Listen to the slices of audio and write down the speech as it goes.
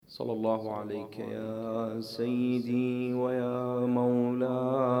صلى الله عليك يا سيدي ويا مولاي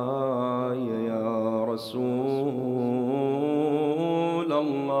يا رسول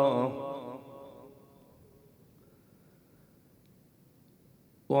الله،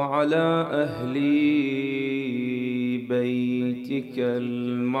 وعلى أهل بيتك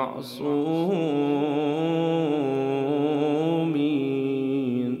المعصومين.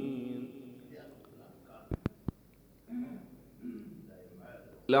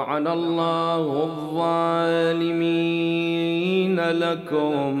 لعن الله الظالمين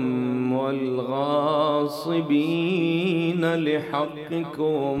لكم والغاصبين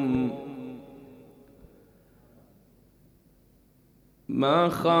لحقكم، ما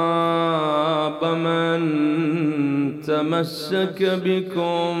خاب من تمسك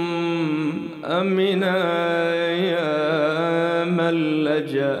بكم أمن من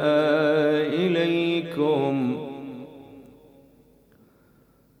لجأ إليكم،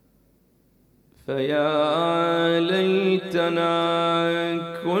 فيا ليتنا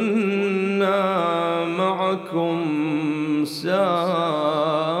كنا معكم سادتي،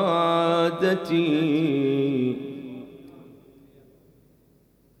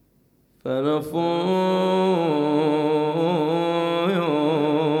 فنفوز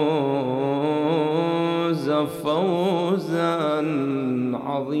فوزا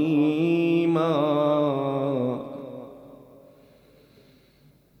عظيما.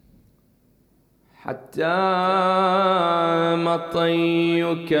 حتى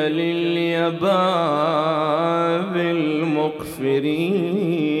مطيك لليباب المقفرين،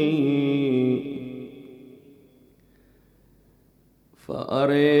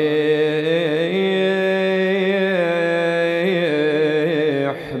 فأريح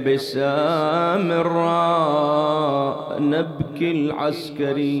بسامراء نبكي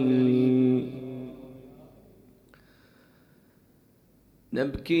العسكري،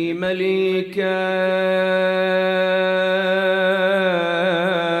 نبكي مليكا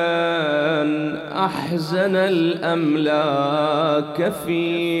أحزن الأملاك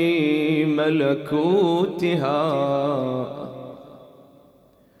في ملكوتها،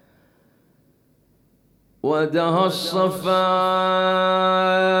 ودها الصفايا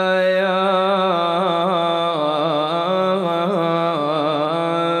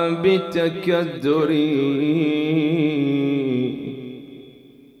بتكدري،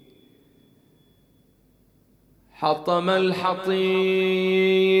 حطم الحطيم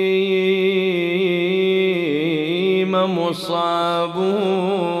مصاب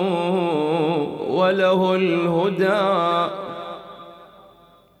وله الهدى،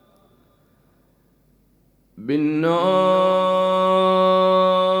 بالنوح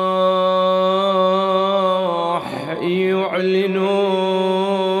يعلن،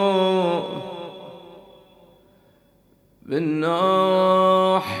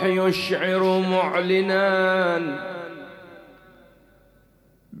 بالنوح يشعر معلنا،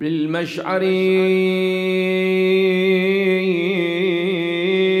 بالمشعر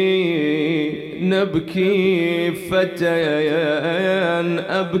نبكي فتيان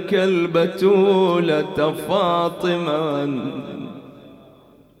أبكى البتولة فاطما،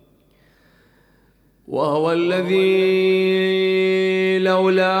 وهو الذي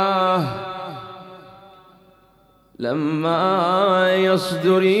لولاه لما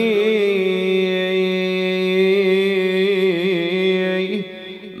يصدري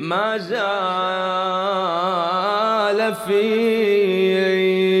ما زال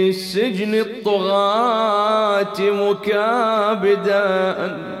في سجن الطغاة مكابدا،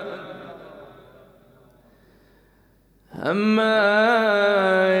 هما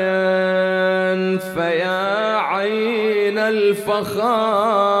فيا عين الفخار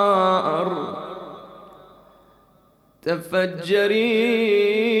تفجري،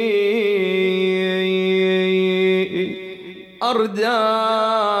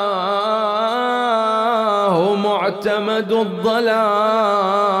 أرداه معتمد الضلال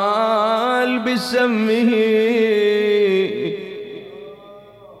بسمه،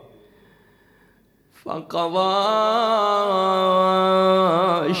 فقضى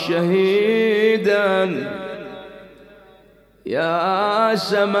شهيدا يا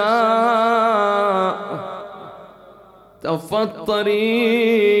سماء تفطري،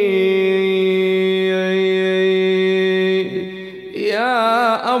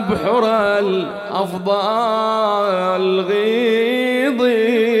 يا أبحر الأفضال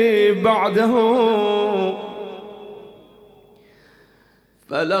غيضي بعده،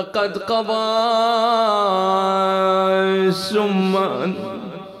 فلقد قضى سما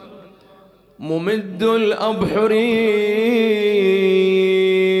ممد الأبحر،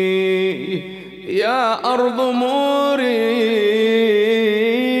 يا أرض موري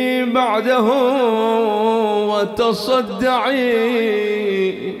بعده وتصدعي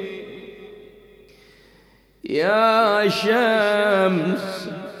يا شمس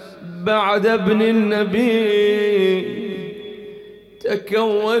بعد ابن النبي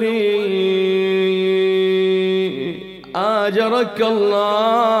تكوري آجرك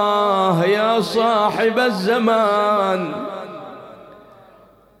الله يا صاحب الزمان.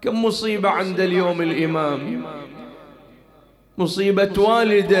 كم مصيبة عند اليوم الإمام، مصيبة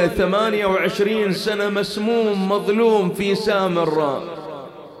والده 28 سنة مسموم مظلوم في سامراء،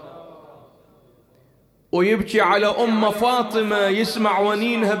 ويبكي على أم فاطمة يسمع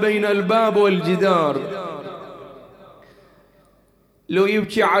ونينها بين الباب والجدار. لو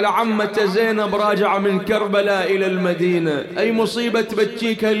يبكي على عمته زينب راجعة من كربلاء إلى المدينة. أي مصيبة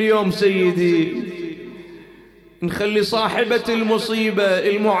تبكيك اليوم سيدي؟ نخلي صاحبة المصيبة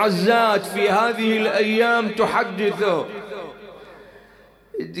المعزات في هذه الأيام تحدثه،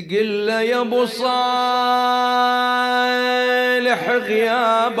 تقول له يا ابو صالح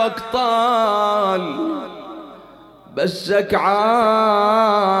غيابك طال، بسك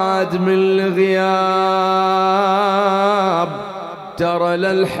عاد من الغياب، ترى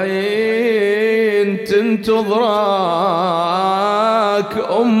للحين تنتظرك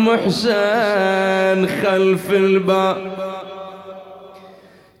ام حسين خلف الباب.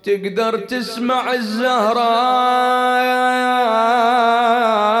 تقدر تسمع الزهراء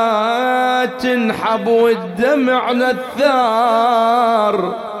تنحب والدمع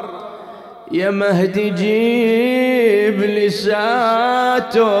نثار، يا مهدي جيب لي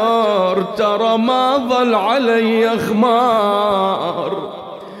ساتر، ترى ما ظل علي خمار،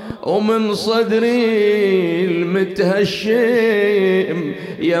 ومن صدري المتهشم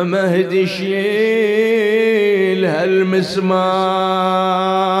يا مهدي شيل هالمسمار،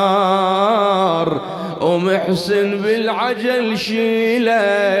 ومحسن بالعجل شيله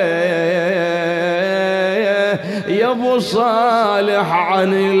يا ابو صالح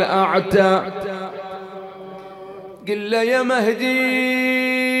عن الاعتاب. قل له يا مهدي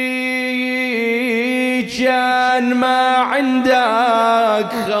كان ما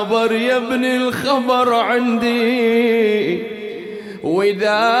عندك خبر يا ابن الخبر عندي،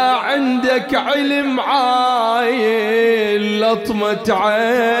 واذا عندك علم عايل لطمة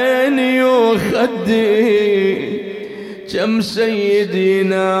عيني وخدي، كم سيد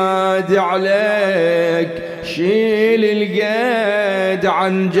ينادي عليك شيل القيد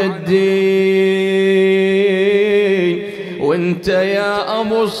عن جدي، وانت يا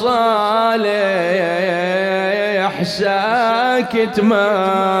ابو صالح ساكت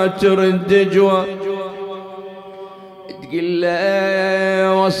ما ترد جوا. تقول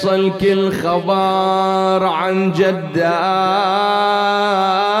له وصلك الخبر عن جدك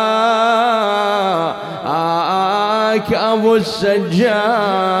ابو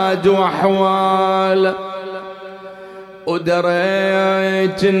السجاد واحواله،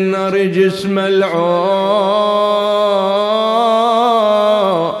 ودريت النار جسم العون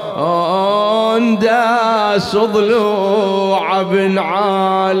داس ضلوع بن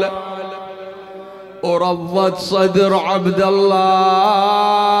عاله، ورضت صدر عبدالله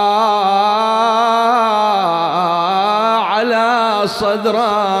على صدر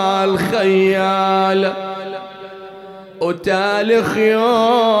الخيال، وتالي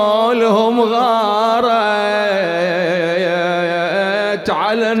خيولهم غارت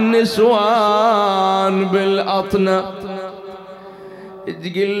على النسوان بالأطنة.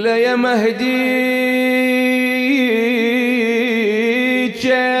 تقول له يا مهدي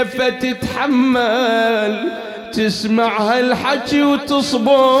كيف تتحمل تسمع هالحكي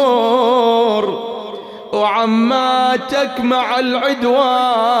وتصبر، وعماتك مع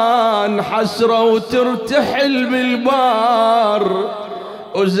العدوان حسرة وترتحل بالبار،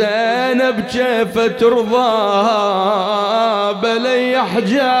 وزينب كيف ترضى بلي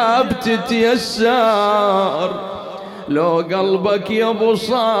حجاب تتيسر، لو قلبك يا ابو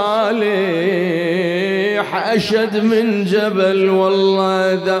صالح اشد من جبل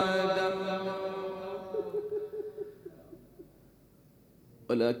والله ذا.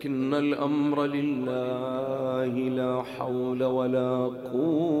 ولكن الأمر لله لا حول ولا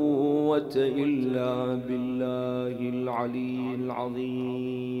قوة إلا بالله العلي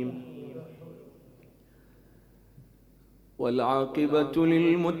العظيم. والعاقبة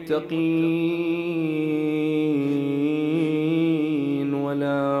للمتقين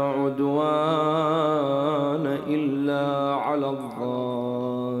ولا عدوان إلا على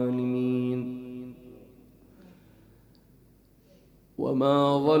الظالمين.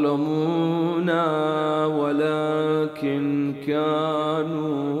 وما ظلمونا ولكن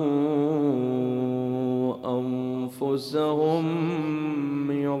كانوا أنفسهم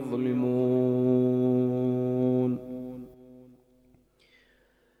يظلمون.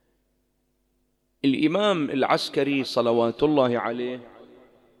 الامام العسكري صلوات الله عليه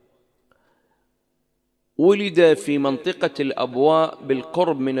ولد في منطقة الأبواء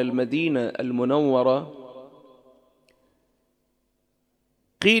بالقرب من المدينة المنورة،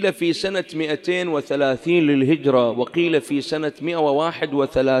 قيل في سنة 230 للهجرة، وقيل في سنة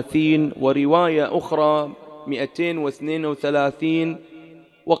 131، ورواية أخرى 232،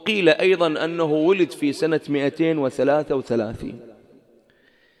 وقيل أيضا أنه ولد في سنة 233.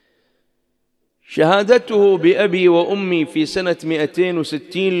 شهادته بأبي وأمي في سنة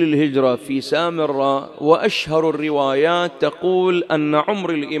 260 للهجرة في سامراء، وأشهر الروايات تقول أن عمر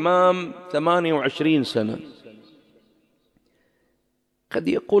الإمام 28 سنة. قد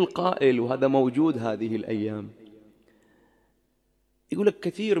يقول قائل، وهذا موجود هذه الأيام، يقول لك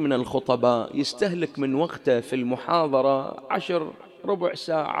كثير من الخطباء يستهلك من وقته في المحاضرة 10 ربع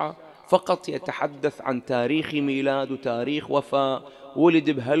ساعة فقط يتحدث عن تاريخ ميلاد وتاريخ وفاة، ولد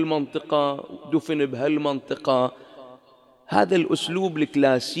بهالمنطقة، دفن بهالمنطقة. هذا الأسلوب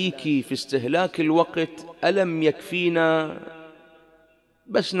الكلاسيكي في استهلاك الوقت ألم يكفينا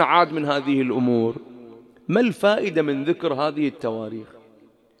بس نعاد من هذه الأمور؟ ما الفائدة من ذكر هذه التواريخ؟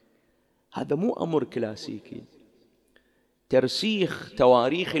 هذا مو أمر كلاسيكي. ترسيخ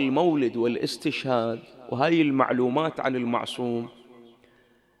تواريخ المولد والاستشهاد وهذه المعلومات عن المعصوم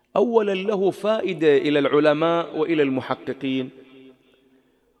أولا له فائدة إلى العلماء وإلى المحققين،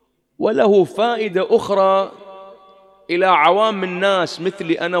 وله فائدة أخرى إلى عوام الناس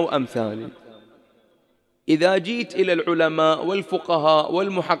مثلي أنا وأمثالي. إذا جيت إلى العلماء والفقهاء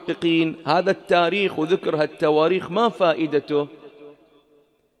والمحققين، هذا التاريخ وذكر هالتواريخ ما فائدته؟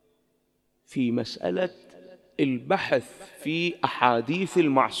 في مسألة البحث في أحاديث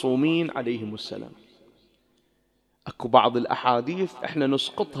المعصومين عليهم السلام. أكو بعض الأحاديث إحنا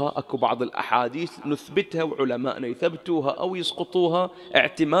نسقطها، أكو بعض الأحاديث نثبتها وعلماءنا يثبتوها أو يسقطوها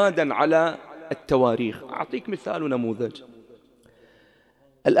اعتمادا على التواريخ. أعطيك مثال ونموذج.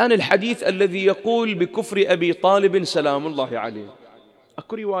 الآن الحديث الذي يقول بكفر أبي طالب سلام الله عليه،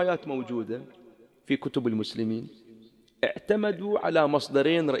 أكو روايات موجودة في كتب المسلمين اعتمدوا على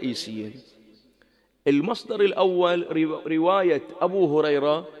مصدرين رئيسيين. المصدر الأول رواية أبو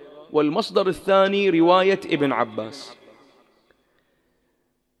هريرة، والمصدر الثاني رواية ابن عباس.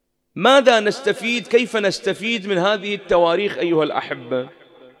 ماذا نستفيد؟ كيف نستفيد من هذه التواريخ أيها الأحبة؟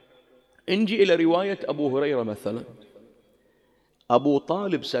 نجي إلى رواية أبو هريرة مثلا. أبو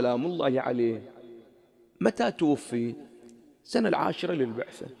طالب سلام الله عليه متى توفي؟ سنة 10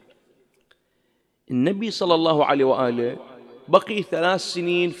 للبعثة. النبي صلى الله عليه وآله بقي 3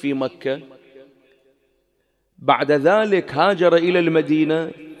 سنين في مكة، بعد ذلك هاجر إلى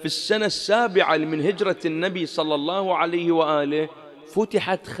المدينة. في السنة 7 من هجرة النبي صلى الله عليه وآله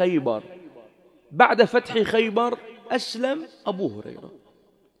فتحت خيبر. بعد فتح خيبر أسلم أبو هريرة.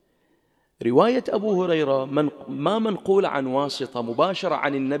 رواية أبو هريرة ما منقول عن واسطة مباشرة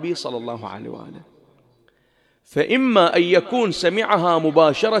عن النبي صلى الله عليه وآله، فإما أن يكون سمعها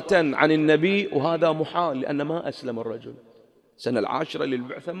مباشرة عن النبي، وهذا محال لأن ما أسلم الرجل، سنة 10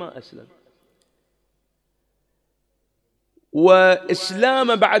 للبعثة ما أسلم.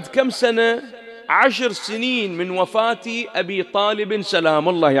 وإسلام بعد كم سنة؟ 10 سنين من وفاة أبي طالب سلام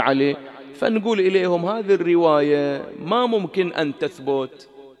الله عليه. فنقول إليهم هذه الرواية ما ممكن أن تثبت،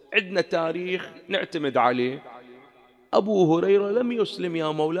 عندنا تاريخ نعتمد عليه. أبو هريرة لم يسلم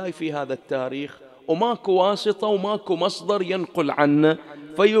يا مولاي في هذا التاريخ، وماكو واسطة وماكو مصدر ينقل عنه،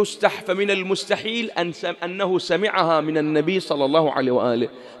 فمن المستحيل أنه سمعها من النبي صلى الله عليه وآله.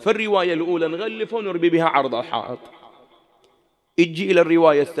 فالرواية الأولى نغلفها ونربي بها عرض الحائط. يجي إلى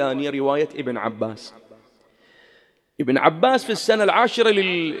الرواية الثانية رواية ابن عباس. ابن عباس في السنة 10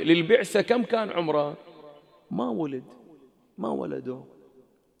 للبعثة كم كان عمره؟ ما ولده.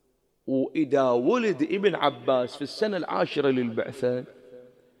 وإذا ولد ابن عباس في السنة 10 للبعثة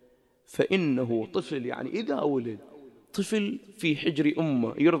فإنه طفل، يعني إذا ولد طفل في حجر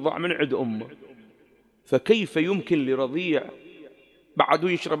أمه يرضع من عند أمه، فكيف يمكن لرضيع بعده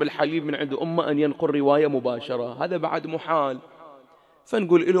يشرب الحليب من عند أمه أن ينقل رواية مباشرة؟ هذا بعد محال.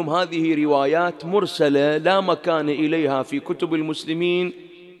 فنقول لهم هذه روايات مرسلة لا مكان إليها في كتب المسلمين،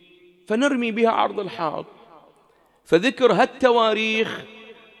 فنرمي بها عرض الحائط. فذكر هالتواريخ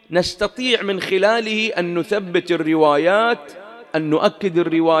نستطيع من خلاله أن نثبت الروايات، أن نؤكد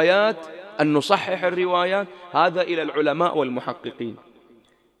الروايات، أن نصحح الروايات. هذا إلى العلماء والمحققين.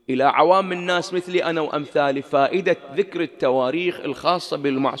 إلى عوام الناس مثلي أنا وأمثالي، فائدة ذكر التواريخ الخاصة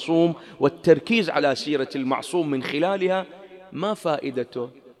بالمعصوم والتركيز على سيرة المعصوم من خلالها ما فائدته؟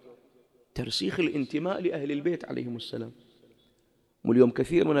 ترسيخ الانتماء لأهل البيت عليهم السلام. واليوم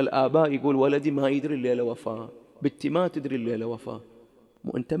كثير من الآباء يقول ولدي ما يدري الليلة وفاة، بنتي ما تدري الليلة وفاة.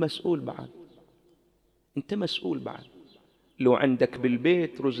 مو أنت مسؤول بعد؟ أنت مسؤول بعد. لو عندك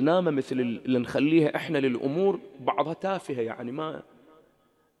بالبيت رزنامة مثل اللي نخليها إحنا للأمور بعضها تافهة، يعني ما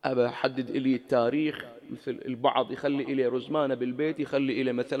أبى أحدد إلي التاريخ، مثل البعض يخلي إلي رزمانة بالبيت، يخلي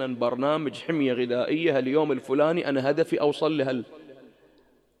إلي مثلا برنامج حمية غذائية اليوم الفلاني أنا هدفي أوصل لها.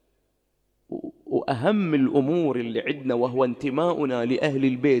 وأهم الأمور اللي عندنا وهو انتماؤنا لأهل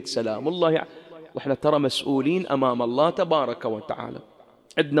البيت سلام الله وإحنا ترى مسؤولين أمام الله تبارك وتعالى.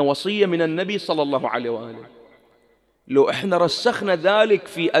 عندنا وصية من النبي صلى الله عليه وآله، لو إحنا رسخنا ذلك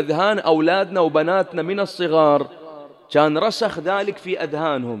في أذهان أولادنا وبناتنا من الصغار كان رسخ ذلك في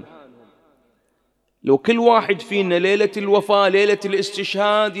أذهانهم. لو كل واحد فينا ليلة الوفاة ليلة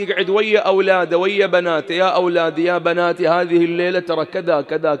الاستشهاد يقعد ويا أولاده ويا بناته، يا أولادي يا بناتي هذه الليلة ترى كذا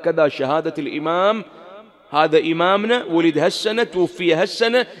كذا كذا، شهادة الإمام، هذا إمامنا ولد هالسنة توفي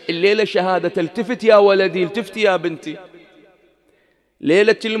هالسنة، الليلة شهادة، التفت يا ولدي التفت يا بنتي.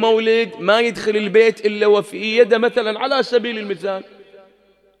 ليلة المولد ما يدخل البيت إلا وفي يده مثلا على سبيل المثال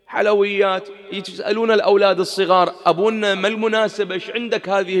حلويات، يسألون الأولاد الصغار أبونا ما المناسبة إيش عندك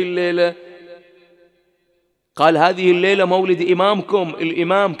هذه الليلة؟ قال هذه الليلة مولد إمامكم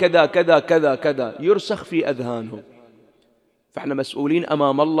الإمام كذا كذا كذا كذا، يرسخ في أذهانهم. فإحنا مسؤولين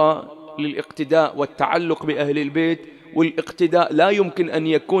أمام الله للاقتداء والتعلق بأهل البيت، والاقتداء لا يمكن أن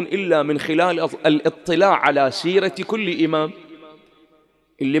يكون إلا من خلال الاطلاع على سيرة كل إمام.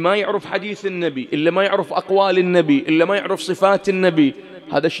 اللي ما يعرف حديث النبي، اللي ما يعرف أقوال النبي، اللي ما يعرف صفات النبي،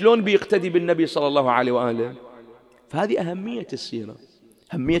 هذا شلون بيقتدي بالنبي صلى الله عليه وآله؟ فهذه أهمية السيرة،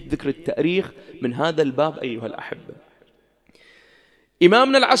 أهمية ذكر التاريخ من هذا الباب أيها الأحبة.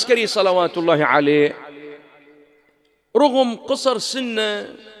 إمامنا العسكري صلوات الله عليه رغم قصر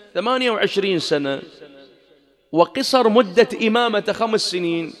سنه 28 سنة وقصر مدة إمامة 5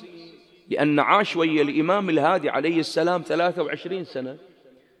 سنين، لأن عاش ويا الإمام الهادي عليه السلام 23 سنة،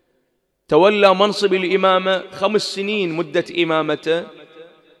 تولى منصب الإمامة 5 سنين مدة إمامته،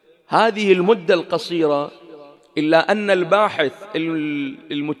 هذه المدة القصيرة، إلا أن الباحث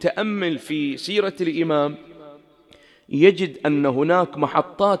المتأمل في سيرة الإمام يجد أن هناك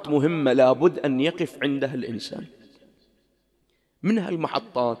محطات مهمة لابد أن يقف عندها الإنسان. من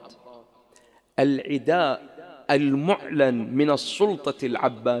هالمحطات العداء المعلن من السلطة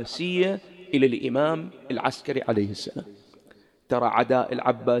العباسية إلى الإمام العسكري عليه السلام. ترى عداء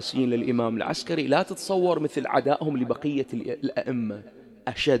العباسيين للإمام العسكري لا تتصور مثل عدائهم لبقية الأئمة،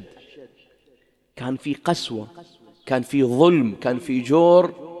 أشد. كان في قسوة، كان في ظلم، كان في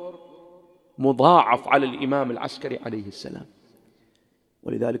جور مضاعف على الإمام العسكري عليه السلام.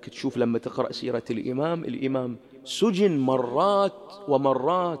 ولذلك تشوف لما تقرأ سيرة الإمام سجن مرات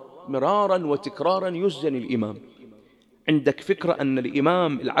ومرات، مرارا وتكرارا يسجن الإمام. عندك فكرة أن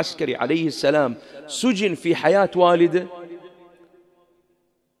الإمام العسكري عليه السلام سجن في حياة والده،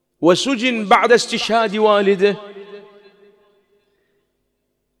 وسجن بعد استشهاد والده،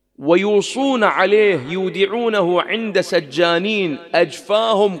 ويوصون عليه يودعونه عند سجانين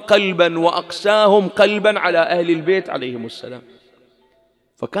أجفاهم قلبا وأقساهم قلبا على أهل البيت عليهم السلام.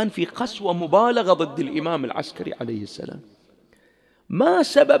 فكان في قسوة مبالغة ضد الإمام العسكري عليه السلام. ما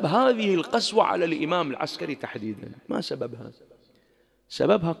سبب هذه القسوة على الإمام العسكري تحديدا؟ ما سببها؟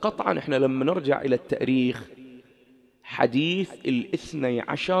 سببها قطعا إحنا لما نرجع إلى التاريخ حديث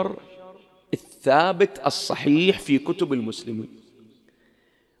 12 الثابت الصحيح في كتب المسلمين،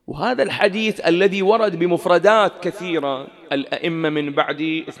 وهذا الحديث الذي ورد بمفردات كثيرة، الأئمة من بعد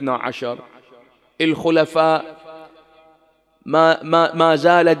 12 الخلفاء، ما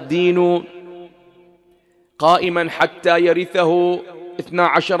زال الدين قائما حتى يرثه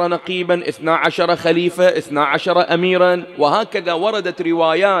 12 نقيبا، 12 خليفة، 12 أميرا، وهكذا وردت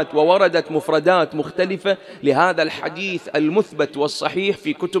روايات ووردت مفردات مختلفة لهذا الحديث المثبت والصحيح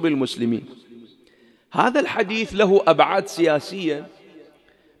في كتب المسلمين. هذا الحديث له أبعاد سياسية،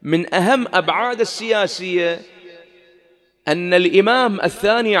 من أهم أبعاد السياسية أن الإمام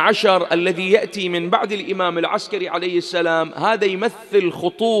 12 الذي يأتي من بعد الإمام العسكري عليه السلام هذا يمثل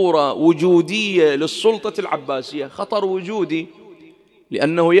خطورة وجودية للسلطة العباسية، خطر وجودي،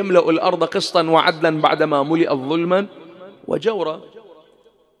 لأنه يملأ الأرض قسطا وعدلا بعدما ملئت ظلما وجورا.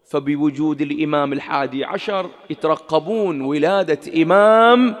 فبوجود الإمام 11 يترقبون ولادة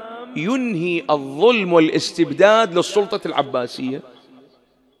إمام ينهي الظلم والاستبداد للسلطة العباسية.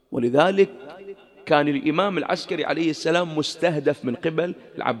 ولذلك كان الإمام العسكري عليه السلام مستهدف من قبل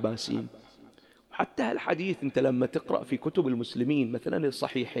العباسيين. حتى الحديث أنت لما تقرأ في كتب المسلمين مثلا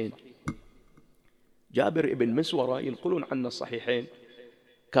الصحيحين، جابر ابن مسورة ينقلون عنا الصحيحين،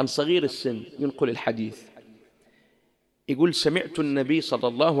 كان صغير السن ينقل الحديث، يقول سمعت النبي صلى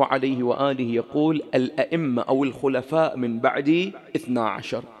الله عليه وآله يقول الأئمة أو الخلفاء من بعدي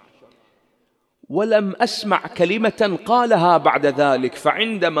 12، ولم أسمع كلمة قالها بعد ذلك،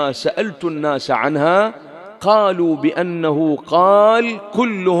 فعندما سألت الناس عنها قالوا بأنه قال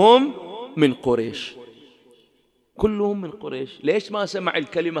كلهم من قريش. كلهم من قريش. ليش ما سمع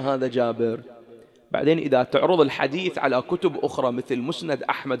الكلمة هذا جابر؟ بعدين إذا تعرض الحديث على كتب أخرى مثل مسند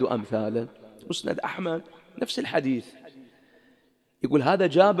أحمد وأمثاله، مسند أحمد نفس الحديث، يقول هذا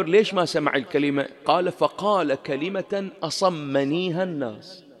جابر ليش ما سمع الكلمة؟ قال فقال كلمة أصمنيها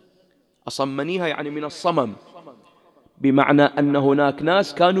الناس. أصمنيها يعني من الصمم، بمعنى أن هناك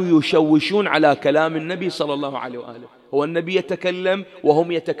ناس كانوا يشوشون على كلام النبي صلى الله عليه وآله. هو النبي يتكلم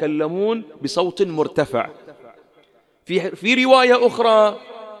وهم يتكلمون بصوت مرتفع. في رواية أخرى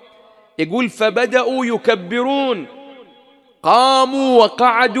يقول فبدأوا يكبرون، قاموا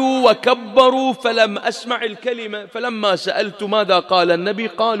وقعدوا وكبروا فلم أسمع الكلمة، فلما سألت ماذا قال النبي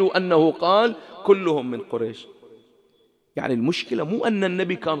قالوا أنه قال كلهم من قريش. يعني المشكلة مو أن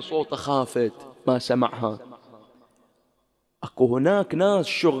النبي كان صوته خافت ما سمعها، أكو هناك ناس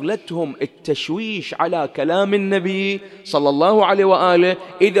شغلتهم التشويش على كلام النبي صلى الله عليه وآله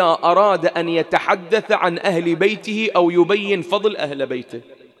إذا أراد أن يتحدث عن أهل بيته أو يبين فضل أهل بيته.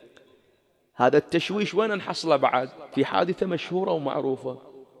 هذا التشويش وين نحصله بعد؟ في حادثة مشهورة ومعروفة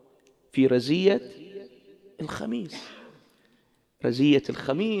في رزية الخميس. رزية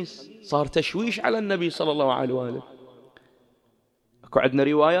الخميس صار تشويش على النبي صلى الله عليه وآله. أكو عندنا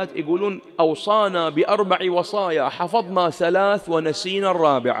روايات يقولون أوصانا ب4 وصايا حفظنا 3 ونسينا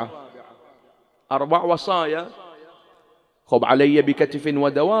 4. 4 وصايا: خب علي بكتف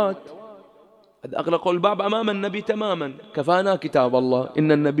ودوات. قد أغلقوا الباب أمام النبي تماما، كفانا كتاب الله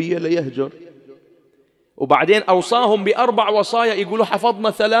إن النبي ليهجر. وبعدين أوصاهم ب4 وصايا يقولوا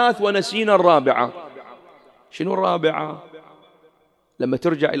حفظنا 3 ونسينا 4. شنو 4؟ لما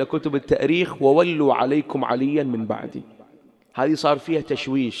ترجع إلى كتب التاريخ وولوا عليكم عليا من بعدي، هذه صار فيها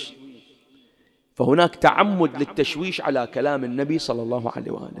تشويش. فهناك تعمد للتشويش على كلام النبي صلى الله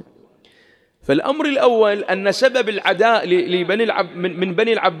عليه وآله. فالأمر الأول أن سبب العداء من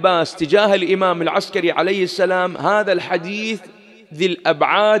بني العباس تجاه الإمام العسكري عليه السلام هذا الحديث ذي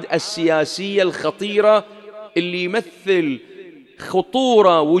الأبعاد السياسية الخطيرة اللي يمثل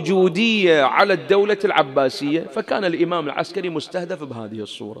خطورة وجودية على الدولة العباسية، فكان الإمام العسكري مستهدف بهذه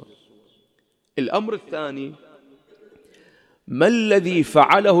الصورة. الأمر الثاني: ما الذي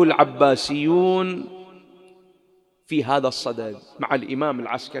فعله العباسيون في هذا الصدد مع الإمام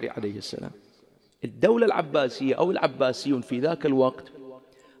العسكري عليه السلام؟ الدولة العباسية أو العباسيون في ذاك الوقت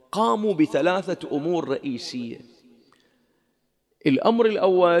قاموا ب3 أمور رئيسية. الأمر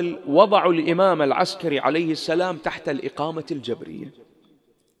الأول: وضعوا الإمام العسكري عليه السلام تحت الإقامة الجبرية.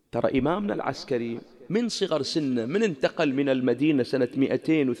 ترى إمامنا العسكري من صغر سنه، من انتقل من المدينة سنة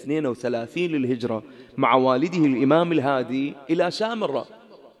 232 للهجرة مع والده الإمام الهادي إلى سامراء،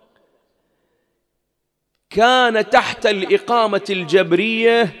 كان تحت الإقامة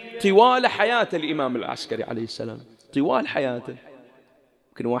الجبرية طوال حياة الإمام العسكري عليه السلام، طوال حياته.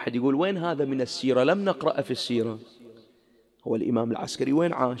 ممكن واحد يقول وين هذا من السيرة؟ لم نقرأ في السيرة. هو الإمام العسكري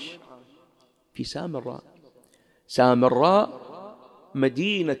وين عاش؟ في سامراء. سامراء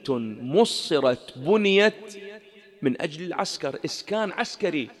مدينة مصرت بنيت من أجل العسكر، إسكان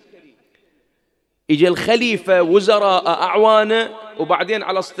عسكري. إجا الخليفة، وزراء، أعوانه، وبعدين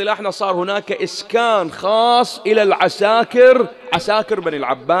على اصطلاحنا صار هناك إسكان خاص إلى العساكر، عساكر بني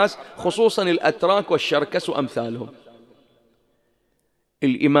العباس، خصوصا الأتراك والشركس وأمثالهم.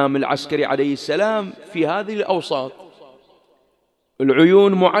 الإمام العسكري عليه السلام في هذه الأوساط،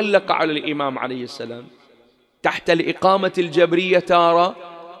 العيون معلقة على الإمام عليه السلام، تحت الإقامة الجبرية تارة،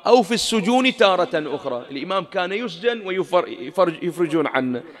 أو في السجون تارة أخرى. الإمام كان يسجن ويفرجون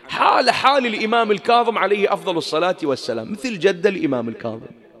عنه، حال الإمام الكاظم عليه أفضل الصلاة والسلام، مثل جد الإمام الكاظم.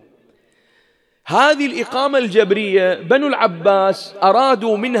 هذه الإقامة الجبرية بنو العباس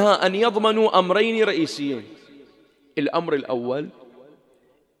أرادوا منها أن يضمنوا أمرين رئيسيين. الأمر الأول: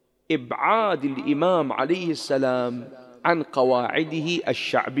 إبعاد الإمام عليه السلام عن قواعده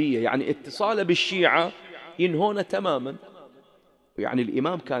الشعبية، يعني اتصاله بالشيعة ينهون تماما. يعني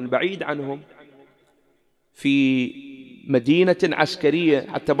الإمام كان بعيد عنهم في مدينة عسكرية.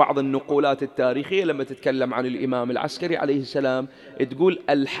 حتى بعض النقولات التاريخية لما تتكلم عن الإمام العسكري عليه السلام تقول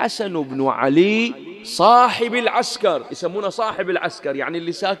الحسن بن علي صاحب العسكر، يسمونه صاحب العسكر، يعني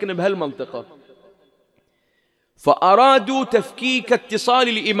اللي ساكن بهالمنطقة. فأرادوا تفكيك اتصال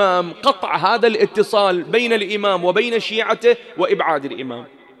الإمام، قطع هذا الاتصال بين الإمام وبين شيعته، وإبعاد الإمام.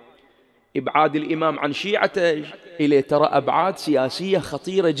 إبعاد الإمام عن شيعته إليه ترى أبعاد سياسية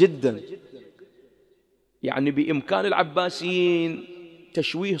خطيرة جدا. يعني بإمكان العباسيين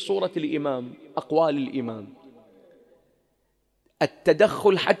تشويه صورة الإمام، أقوال الإمام.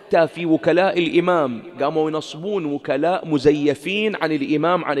 التدخل حتى في وكلاء الإمام، قاموا ينصبون وكلاء مزيفين عن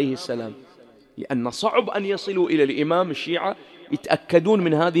الإمام عليه السلام، لأن صعب أن يصلوا إلى الإمام. الشيعة يتأكدون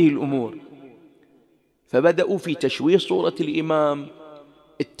من هذه الأمور، فبدأوا في تشويه صورة الإمام،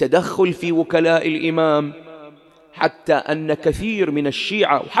 التدخل في وكلاء الإمام، حتى أن كثير من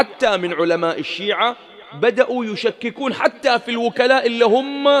الشيعة وحتى من علماء الشيعة بدأوا يشككون حتى في الوكلاء اللي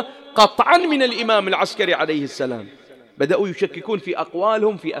هم قطعا من الإمام العسكري عليه السلام، بدأوا يشككون في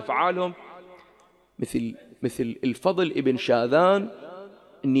أقوالهم في أفعالهم، مثل الفضل ابن شاذان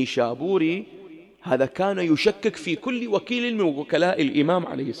النيشابوري، هذا كان يشكك في كل وكيل من وكلاء الإمام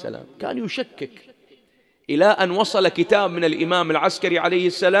عليه السلام، كان يشكك، إلى أن وصل كتاب من الإمام العسكري عليه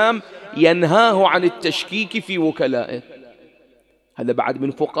السلام ينهاه عن التشكيك في وكلائه. هذا بعد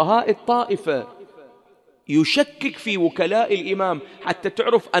من فقهاء الطائفة يشكك في وكلاء الإمام، حتى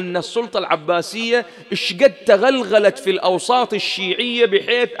تعرف أن السلطة العباسية إشقد تغلغلت في الأوساط الشيعية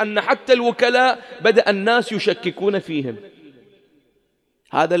بحيث أن حتى الوكلاء بدأ الناس يشككون فيهم.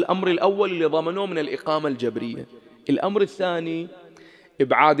 هذا الأمر الأول اللي ضمنوه من الإقامة الجبرية. الأمر الثاني،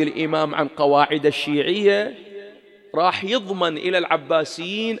 إبعاد الإمام عن قواعد الشيعية راح يضمن إلى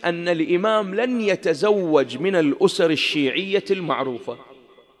العباسيين أن الإمام لن يتزوج من الأسر الشيعية المعروفة،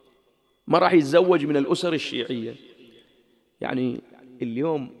 ما راح يتزوج من الأسر الشيعية. يعني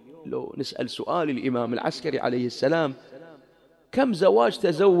اليوم لو نسأل سؤال الإمام العسكري عليه السلام كم زواج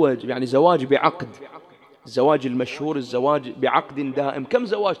تزوج، يعني زواج بعقد، الزواج المشهور الزواج بعقد دائم، كم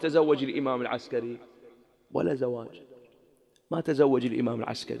زواج تزوج الإمام العسكري؟ ولا زواج، ما تزوج الإمام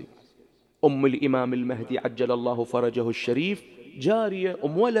العسكري. أم الإمام المهدي عجل الله فرجه الشريف جارية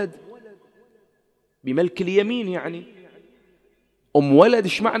أم ولد بملك اليمين، يعني أم ولد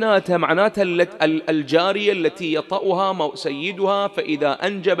إيش معناتها؟ معناتها الجارية التي يطأها سيدها، فإذا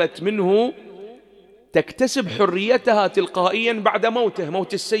أنجبت منه تكتسب حريتها تلقائيا بعد موته،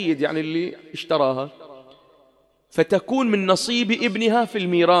 موت السيد يعني اللي اشتراها، فتكون من نصيب ابنها في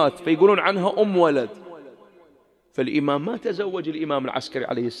الميراث، فيقولون عنها أم ولد. فالإمام ما تزوج الإمام العسكري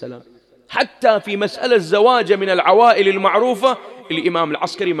عليه السلام، حتى في مسألة الزواج من العوائل المعروفة الإمام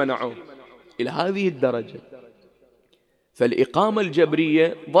العسكري منعوه إلى هذه الدرجة. فالإقامة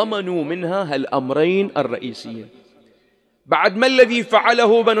الجبرية ضمنوا منها هالأمرين الرئيسيين. بعد ما الذي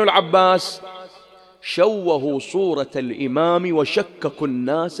فعله بنو العباس؟ شوهوا صورة الإمام وشككوا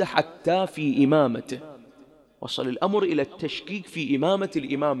الناس حتى في إمامته، وصل الأمر إلى التشكيك في إمامة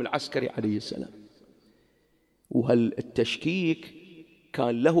الإمام العسكري عليه السلام. وهالتشكيك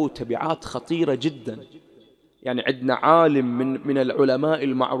كان له تبعات خطيرة جدا. يعني عندنا عالم من العلماء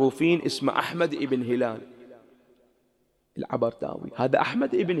المعروفين اسمه أحمد ابن هلال العبرتاوي. هذا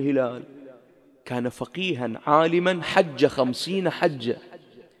أحمد ابن هلال كان فقيها عالما، حج 50 حجة،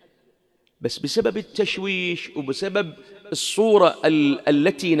 بس بسبب التشويش وبسبب الصورة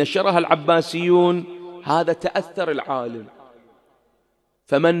التي نشرها العباسيون هذا تأثر العالم،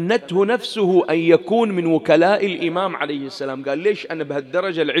 فمنته نفسه أن يكون من وكلاء الإمام عليه السلام. قال ليش أنا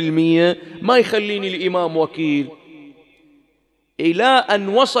بهالدرجة العلمية ما يخليني الإمام وكيل؟ إلى أن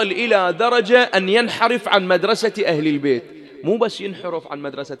وصل إلى درجة أن ينحرف عن مدرسة أهل البيت. مو بس ينحرف عن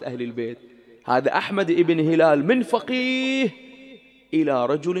مدرسة أهل البيت، هذا أحمد ابن هلال من فقيه إلى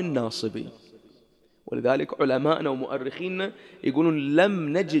رجل ناصبي. ولذلك علماءنا ومؤرخينا يقولون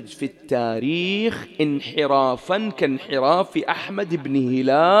لم نجد في التاريخ انحرافا كانحراف أحمد بن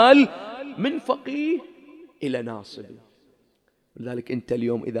هلال من فقيه إلى ناصبي. لذلك أنت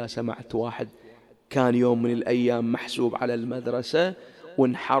اليوم إذا سمعت واحد كان يوم من الأيام محسوب على المدرسة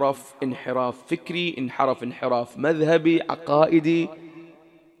وانحرف انحراف فكري، انحراف مذهبي عقائدي،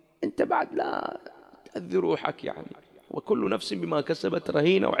 أنت بعد لا تأذي روحك، يعني وكل نفس بما كسبت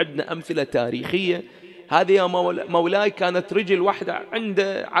رهينة. وعندنا أمثلة تاريخية. هذه يا مولاي كانت رجل واحدة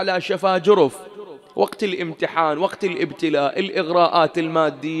عنده على شفا جرف وقت الامتحان، وقت الابتلاء، الإغراءات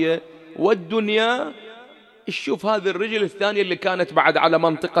المادية والدنيا. تشوف هذه الرجل الثانية اللي كانت بعد على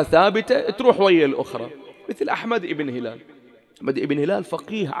منطقة ثابتة تروح ويا الأخرى، مثل أحمد ابن هلال. أحمد ابن هلال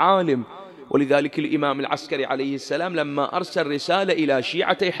فقيه عالم. ولذلك الإمام العسكري عليه السلام لما أرسل رسالة إلى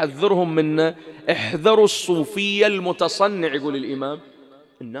شيعته يحذرهم من احذروا الصوفية المتصنع، يقول الإمام.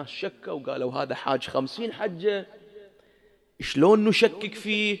 الناس شكوا وقالوا هذا حاج 50 حجة، شلون نشكك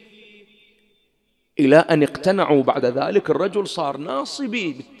فيه؟ إلى أن اقتنعوا بعد ذلك. الرجل صار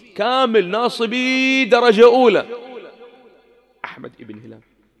ناصبي كامل، ناصبي درجة أولى أحمد ابن هلال.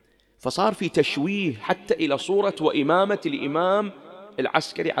 فصار في تشويه حتى إلى صورة وإمامة الإمام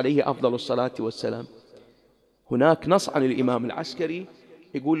العسكري عليه أفضل الصلاة والسلام. هناك نص عن الإمام العسكري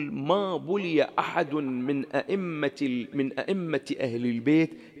يقول ما بلي أحد من أئمة أهل البيت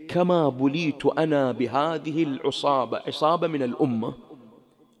كما بليت أنا بهذه العصابة، عصابة من الأمة،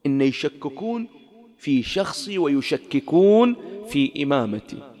 إن يشككون في شخصي ويشككون في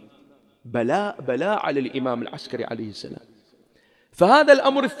إمامتي. بلاء على الإمام العسكري عليه السلام. فهذا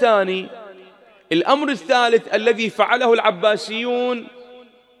الأمر الثاني. الأمر الثالث الذي فعله العباسيون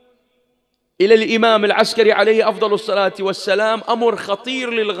إلى الإمام العسكري عليه أفضل الصلاة والسلام أمر خطير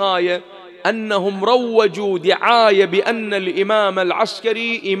للغاية، أنهم روجوا دعاية بأن الإمام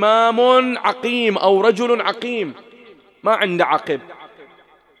العسكري إمام عقيم أو رجل عقيم ما عنده عقب،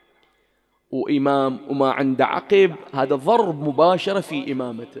 وإمام وما عنده عقب هذا ضرب مباشرة في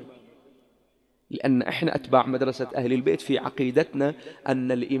إمامته. لأن إحنا أتباع مدرسة أهل البيت في عقيدتنا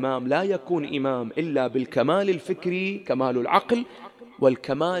أن الإمام لا يكون إمام إلا بالكمال الفكري، كمال العقل،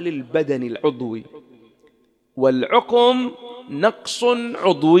 والكمال البدني العضوي، والعقم نقص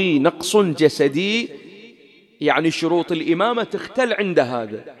عضوي نقص جسدي، يعني شروط الإمامة تختل عند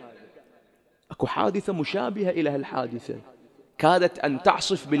هذا. أكو حادثة مشابهة إلى هالحادثة كادت أن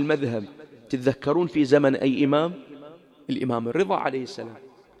تعصف بالمذهب. تتذكرون في زمن أي إمام؟ الإمام الرضا عليه السلام.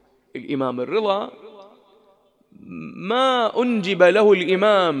 الإمام الرضا ما أنجب له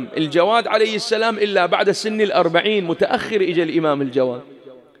الإمام الجواد عليه السلام إلا بعد سن 40، متأخر إجا الإمام الجواد.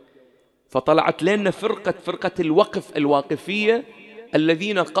 فطلعت لنا فرقة الوقف الواقفية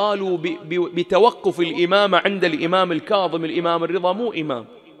الذين قالوا بتوقف الإمامة عند الإمام الكاظم، الإمام الرضا مو إمام.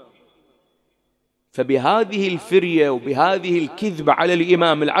 فبهذه الفرية وبهذه الكذبة على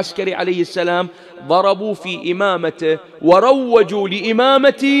الإمام العسكري عليه السلام ضربوا في إمامته وروجوا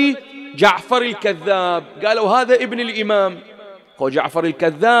لإمامة جعفر الكذاب. قالوا هذا ابن الإمام. هو جعفر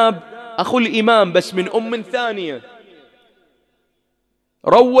الكذاب أخو الإمام بس من أم ثانية.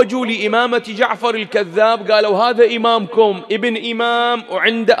 روجوا لإمامة جعفر الكذاب، قالوا هذا إمامكم ابن إمام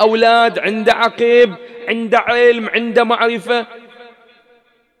وعنده أولاد، عنده عقب، عنده علم، عنده معرفة.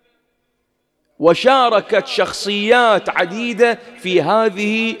 وشاركت شخصيات عديدة في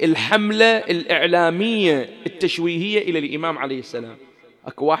هذه الحملة الإعلامية التشويهية إلى الإمام عليه السلام.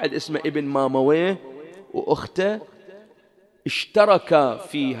 أكو واحد اسمه ابن مامويه وأخته اشتركا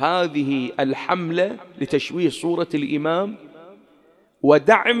في هذه الحملة لتشويه صورة الإمام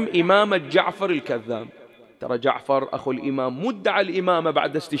ودعم إمامة جعفر الكذاب. ترى جعفر أخو الإمام مدعى الإمامة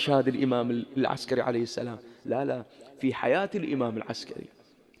بعد استشهاد الإمام العسكري عليه السلام، لا في حياة الإمام العسكري.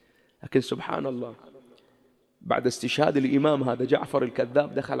 لكن سبحان الله بعد استشهاد الإمام هذا جعفر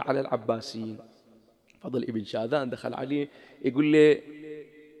الكذاب دخل على العباسيين، فضل ابن شاذان دخل عليه يقول لي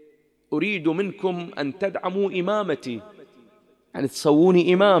أريد منكم أن تدعموا إمامتي، يعني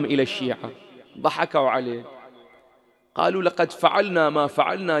تصوني إمام إلى الشيعة. ضحكوا عليه قالوا لقد فعلنا ما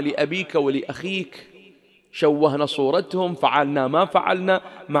فعلنا لأبيك ولأخيك، شوهنا صورتهم، فعلنا ما فعلنا،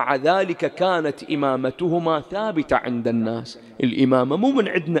 مع ذلك كانت إمامتهما ثابتة عند الناس. الإمامة مو من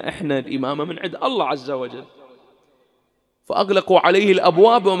عندنا إحنا، الإمامة من عند الله عز وجل. فأغلقوا عليه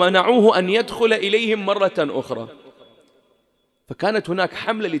الأبواب ومنعوه أن يدخل إليهم مرة أخرى. فكانت هناك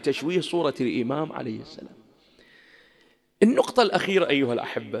حملة لتشويه صورة الإمام عليه السلام. النقطة الأخيرة أيها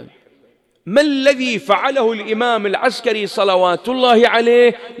الأحبة، ما الذي فعله الإمام العسكري صلوات الله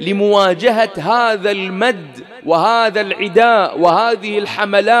عليه لمواجهة هذا المد وهذا العداء وهذه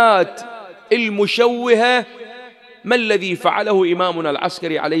الحملات المشوهة؟ ما الذي فعله إمامنا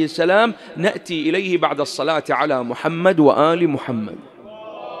العسكري عليه السلام؟ نأتي إليه بعد الصلاة على محمد وآل محمد.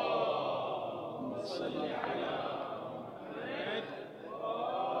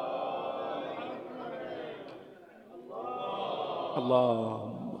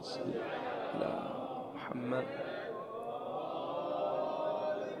 اللهم صل على محمد.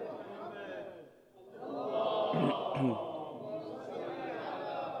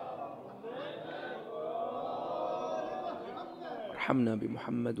 ارحمنا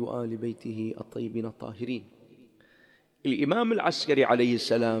بمحمد وآل بيته الطيبين الطاهرين. الإمام العسكري عليه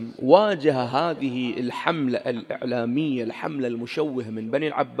السلام واجه هذه الحملة الإعلامية، الحملة المشوهة من بني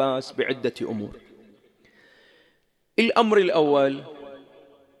العباس بعدة أمور. الأمر الأول،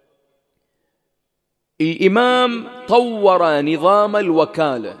 الإمام طور نظام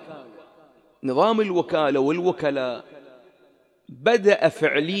الوكالة. نظام الوكالة والوكلاء بدأ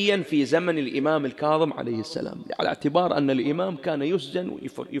فعليا في زمن الإمام الكاظم عليه السلام، على اعتبار أن الإمام كان يسجن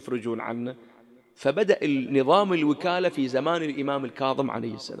ويفرجون عنه، فبدأ النظام الوكالة في زمان الإمام الكاظم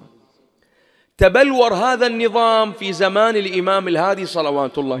عليه السلام. تبلور هذا النظام في زمان الإمام الهادي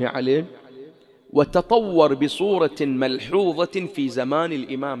صلوات الله عليه، وتطور بصورة ملحوظة في زمان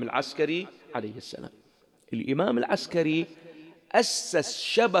الإمام العسكري عليه السلام. الإمام العسكري أسس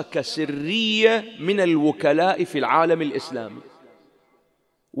شبكة سرية من الوكلاء في العالم الإسلامي،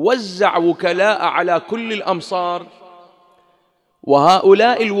 وزع وكلاء على كل الأمصار،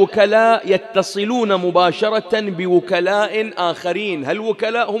 وهؤلاء الوكلاء يتصلون مباشرة بوكلاء آخرين،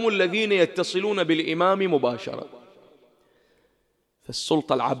 هالوكلاء هم الذين يتصلون بالإمام مباشرة.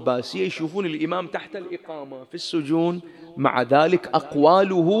 فالسلطة العباسية يشوفون الإمام تحت الإقامة في السجون، مع ذلك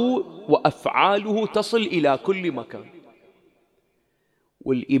أقواله وأفعاله تصل إلى كل مكان.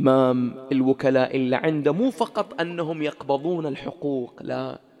 والإمام الوكلاء اللي عنده مو فقط أنهم يقبضون الحقوق،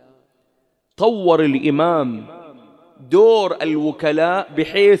 لا، طور الإمام دور الوكلاء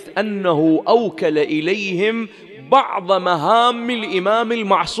بحيث أنه أوكل إليهم بعض مهام الإمام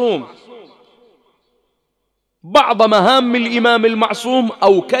المعصوم، بعض مهام الإمام المعصوم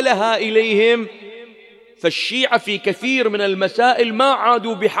أوكلها إليهم. فالشيعة في كثير من المسائل ما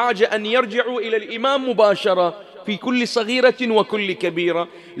عادوا بحاجة أن يرجعوا إلى الإمام مباشرة في كل صغيرة وكل كبيرة،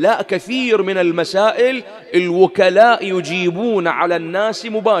 لا، كثير من المسائل الوكلاء يجيبون على الناس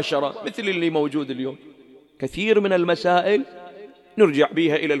مباشرة، مثل اللي موجود اليوم. كثير من المسائل نرجع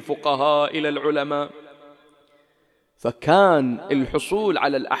بها إلى الفقهاء، إلى العلماء. فكان الحصول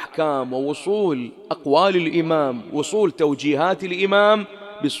على الأحكام ووصول أقوال الإمام، وصول توجيهات الإمام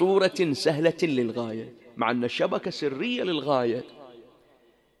بصورة سهلة للغاية، مع أن الشبكة سرية للغاية.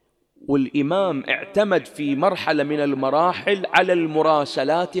 والإمام اعتمد في مرحلة من المراحل على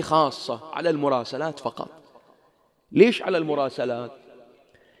المراسلات خاصة، على المراسلات فقط. ليش على المراسلات؟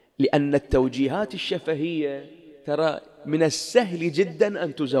 لأن التوجيهات الشفهية ترى من السهل جدا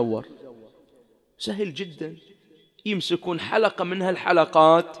أن تزور، سهل جدا. يمسكون حلقة من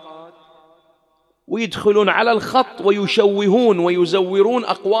هالحلقات ويدخلون على الخط ويشوهون ويزورون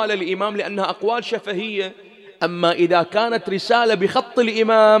أقوال الإمام لأنها أقوال شفهية. أما إذا كانت رسالة بخط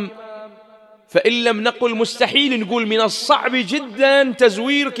الإمام فإن لم نقل مستحيل، نقول من الصعب جدا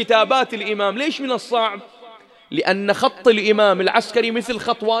تزوير كتابات الإمام. ليش من الصعب؟ لأن خط الإمام العسكري مثل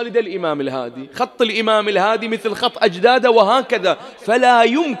خط والد الإمام الهادي، خط الإمام الهادي مثل خط أجداده، وهكذا. فلا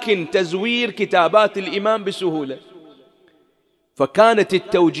يمكن تزوير كتابات الإمام بسهولة. فكانت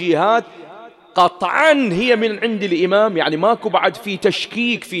التوجيهات قطعا هي من عند الإمام، يعني ماكو بعد في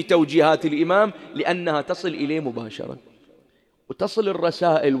تشكيك في توجيهات الإمام، لأنها تصل إليه مباشرة، وتصل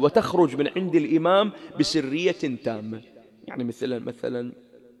الرسائل وتخرج من عند الإمام بسرية تامة. يعني مثلا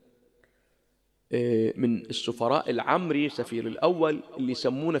من السفراء العمري سفير الأول اللي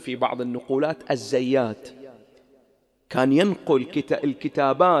يسمونه في بعض النقولات الزيات، كان ينقل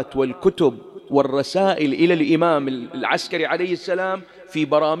الكتابات والكتب والرسائل إلى الإمام العسكري عليه السلام في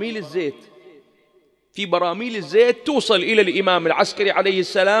براميل الزيت، في براميل الزيت توصل إلى الإمام العسكري عليه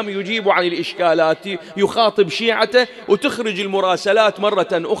السلام، يجيب عن الإشكالات، يخاطب شيعته، وتخرج المراسلات مرة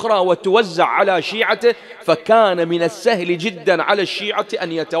أخرى وتوزع على شيعته. فكان من السهل جدا على الشيعة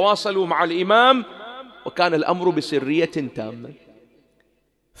أن يتواصلوا مع الإمام، وكان الأمر بسرية تامة.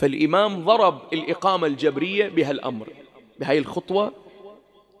 فالإمام ضرب الإقامة الجبرية بهالأمر، بهاي الخطوة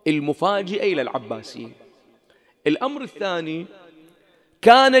المفاجئة إلى العباسيين. الأمر الثاني،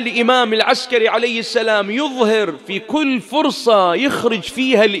 كان الإمام العسكري عليه السلام يظهر في كل فرصة يخرج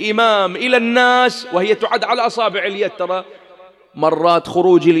فيها الإمام إلى الناس، وهي تعد على أصابع اليد، ترى مرات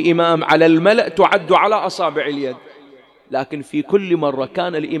خروج الإمام على الملأ تعد على أصابع اليد، لكن في كل مرة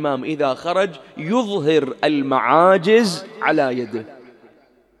كان الإمام إذا خرج يظهر المعاجز على يده،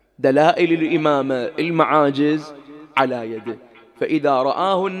 دلائل الإمامة، المعاجز على يده. فإذا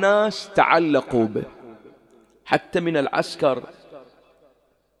رآه الناس تعلقوا به. حتى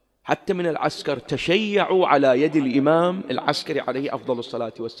من العسكر تشيعوا على يد الإمام العسكري عليه أفضل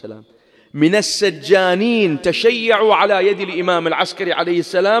الصلاة والسلام. من السجانين تشيعوا على يد الإمام العسكري عليه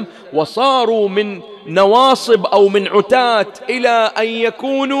السلام، وصاروا من نواصب أو من عتاة إلى أن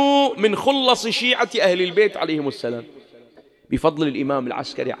يكونوا من خلص شيعة أهل البيت عليهم السلام بفضل الإمام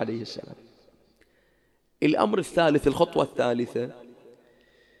العسكري عليه السلام. الأمر الثالث، الخطوة الثالثة،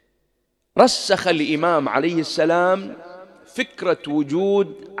 رسخ الإمام عليه السلام فكرة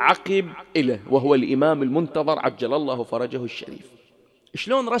وجود عقب إله، وهو الإمام المنتظر عجل الله فرجه الشريف.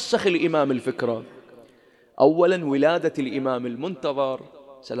 شلون رسخ الإمام الفكرة؟ أولا، ولادة الإمام المنتظر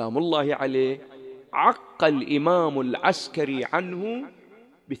سلام الله عليه عق الإمام العسكري عنه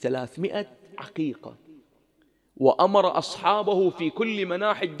ب300 عقيقة، وأمر أصحابه في كل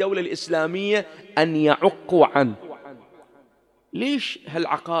مناحي الدولة الإسلامية أن يعقوا عنه. ليش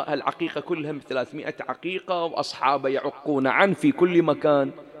هالعقيقة كلها 300 عقيقة وأصحابه يعقون عنه في كل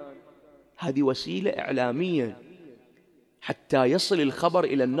مكان؟ هذه وسيلة إعلامية حتى يصل الخبر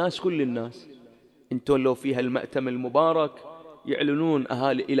إلى الناس، كل الناس. انتوا لو فيها المأتم المبارك يعلنون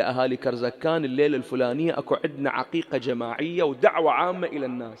إلى أهالي كرزكان الليلة الفلانية أكو عندنا عقيقة جماعية ودعوة عامة إلى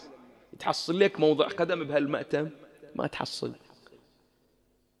الناس، تحصل لك موضع قدم بهالمأتم؟ ما تحصل.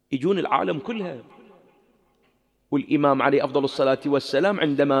 يجون العالم كلها. والإمام عليه أفضل الصلاة والسلام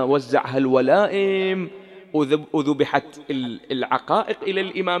عندما وزع الولائم وذبحت العقائق إلى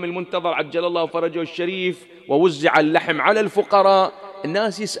الإمام المنتظر عجل الله فرجه الشريف ووزع اللحم على الفقراء،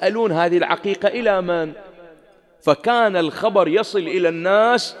 الناس يسألون هذه العقيقة إلى من؟ فكان الخبر يصل إلى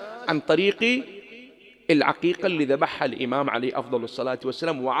الناس عن طريق العقيقة اللي ذبحها الإمام عليه أفضل الصلاة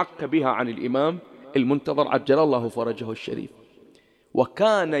والسلام وعق بها عن الإمام المنتظر عجل الله فرجه الشريف.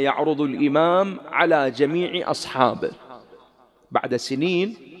 وكان يعرض الإمام على جميع أصحابه بعد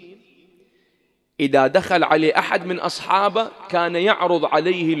سنين، إذا دخل عليه أحد من أصحابه كان يعرض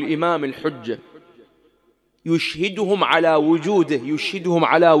عليه الإمام الحجة، يشهدهم على وجوده، يشهدهم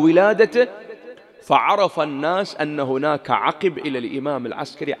على ولادته، فعرف الناس أن هناك عقب إلى الإمام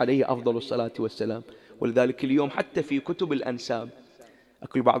العسكري عليه أفضل الصلاة والسلام. ولذلك اليوم حتى في كتب الأنساب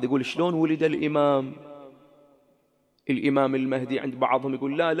أكو البعض يقول شلون ولد الإمام المهدي، عند بعضهم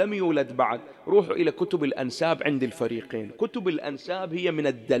يقول لا لم يولد بعد. روحوا إلى كتب الأنساب عند الفريقين. كتب الأنساب هي من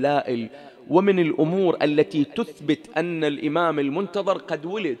الدلائل ومن الأمور التي تثبت أن الإمام المنتظر قد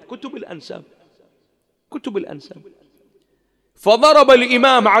ولد. كتب الأنساب. فضرب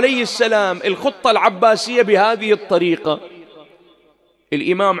الإمام عليه السلام الخطة العباسية بهذه الطريقة.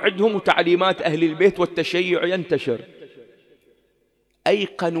 الإمام عندهم تعليمات أهل البيت والتشيع ينتشر،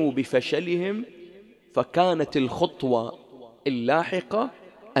 أيقنوا بفشلهم، فكانت الخطوة اللاحقة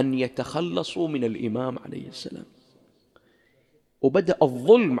أن يتخلصوا من الإمام عليه السلام. وبدأ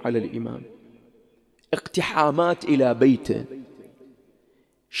الظلم على الإمام، اقتحامات إلى بيته،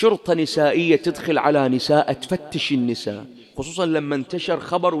 شرطة نسائية تدخل على نساء تفتش النساء، خصوصا لما انتشر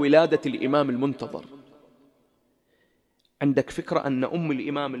خبر ولادة الإمام المنتظر. عندك فكرة أن أم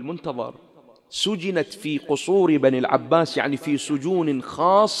الإمام المنتظر سجنت في قصور بني العباس، يعني في سجون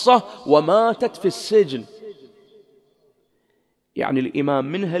خاصة، وماتت في السجن. يعني الإمام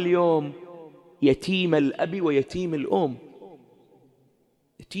منها اليوم يتيم الأب ويتيم الأم،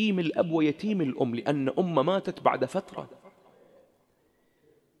 يتيم الأب ويتيم الأم، لأن أم ماتت بعد فترة.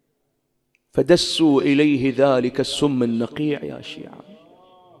 فدسوا إليه ذلك السم النقيع يا شيعة.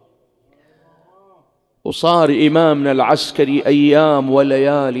 وصار إمامنا العسكري أيام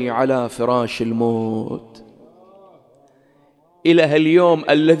وليالي على فراش الموت إلى اليوم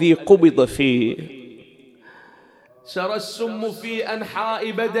الذي قبض فيه. سرى السم في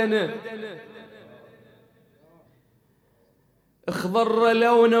أنحاء بدنه، اخضر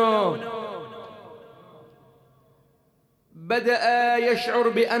لونه، بدأ يشعر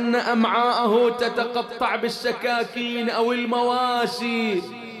بأن أمعاءه تتقطع بالسكاكين أو المواسي،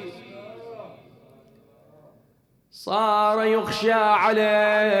 صار يخشى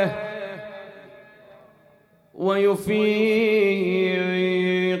عليه ويفيق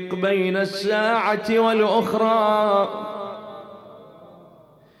بين الساعة والأخرى.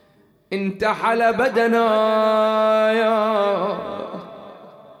 انتحل بدناه،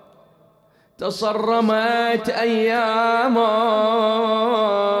 تصرمت أيامه،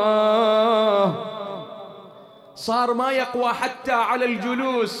 صار ما يقوى حتى على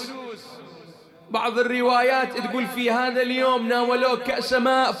الجلوس. بعض الروايات تقول في هذا اليوم ناولوه كأس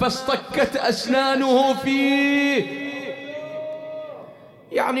ماء فاصطكت أسنانه فيه.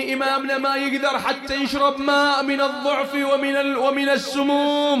 يعني إمامنا ما يقدر حتى يشرب ماء من الضعف ومن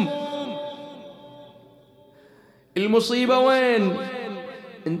السموم. المصيبة وين؟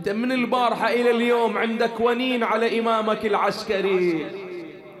 أنت من البارحة إلى اليوم عندك ونين على إمامك العسكري،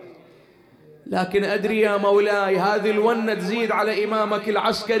 لكن أدري يا مولاي هذه الونة تزيد على إمامك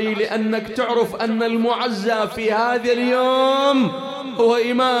العسكري، لأنك تعرف أن المعزى في هذا اليوم هو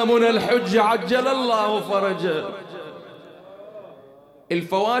إمامنا الحجة عجل الله فرجه.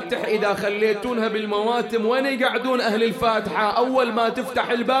 الفواتح إذا خليتونها بالمواتم وين يقعدون أهل الفاتحة؟ أول ما تفتح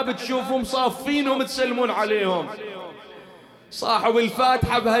الباب تشوفهم صافينهم تسلمون عليهم. صاحب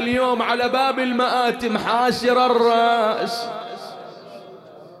الفاتحة بهاليوم على باب المآتم حاسر الرأس،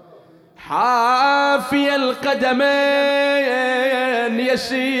 حافي القدمين،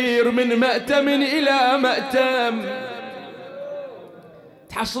 يسير من مأتم إلى مأتم.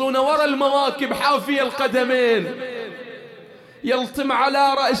 تحصلون وراء المواكب حافي القدمين، يلطم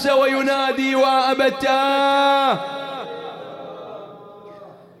على رأسه وينادي وأبتاه.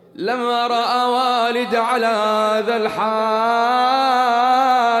 لما رأى والد على هذا الحال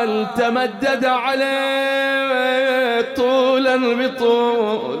تمدد عليه طولا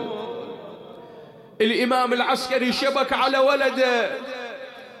بطول. الإمام العسكري شبك على ولده،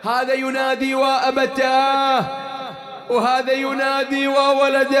 هذا ينادي وأبتاه وهذا ينادي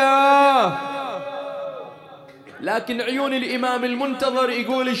وولداه، لكن عيون الإمام المنتظر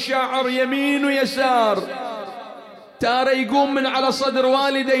يقول الشاعر يمين ويسار، تارى يقوم من على صدر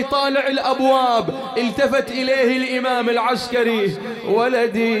والده يطالع الأبواب. التفت إليه الإمام العسكري: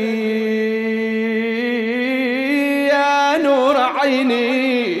 ولدي يا نور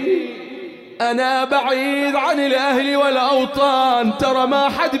عيني، أنا بعيد عن الأهل والأوطان، ترى ما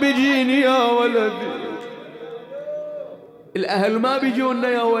حد بيجيني يا ولدي، الأهل ما بيجونا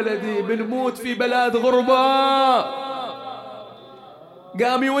يا ولدي، بنموت في بلاد غربة.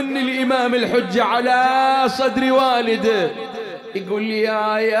 قام يون الإمام الحجة على صدر والده يقول لي: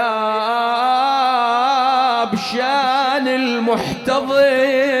 يا بشان المحتضر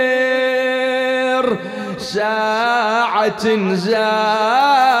ساعة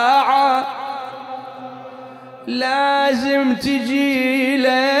زاعة لازم تجي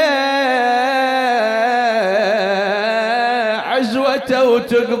له عزوته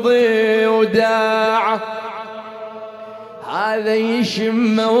وتقضي وداعة. هذا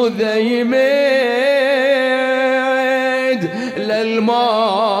يشم وذا يمد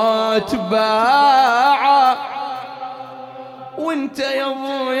للموت باعة، وانت يا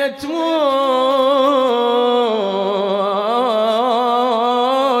ابويا تموت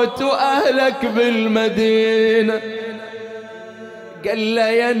واهلك بالمدينة. قال له: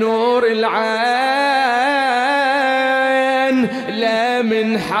 يا نور العين لا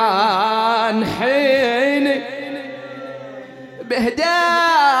من حان حيني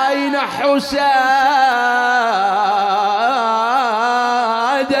بهداي نحو سادتي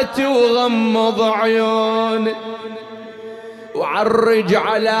وغمض عيوني، وعرج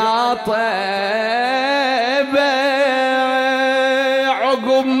على طيبة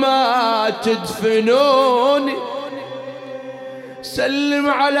عقب ما تدفنوني، سلم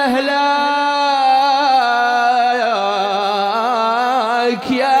على أهلاك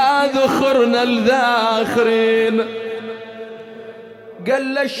يا ذخرنا الذاخرين.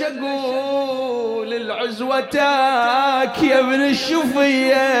 قال له: شقول العزوتاك يا ابن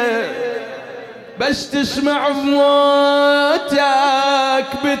الشفية، بس تسمع بموتك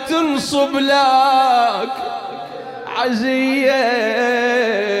بتنصب لك عزية،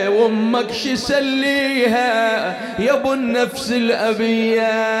 وامك شسليها يا ابو النفس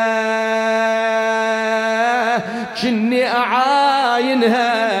الأبية، كني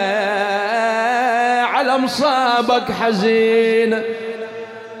أعاينها على مصابك حزين،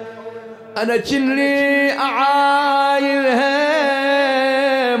 أنا كني أعاينها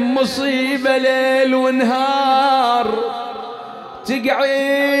مصيبة ليل ونهار،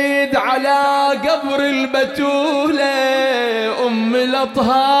 تقعد على قبر البتولة أم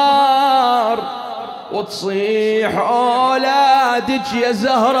الأطهار، وتصيح أولادك يا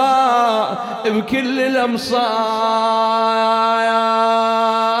زهراء بكل الأمصار،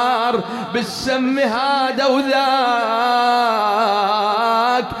 بالسم هذا وذاك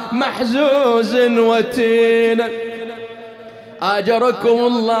محزوز وتين. أجركم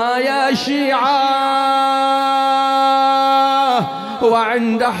الله يا شيعة،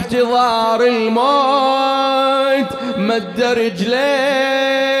 وعند احتضار الموت مد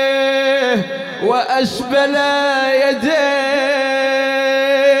رجليه وأسبل يديه،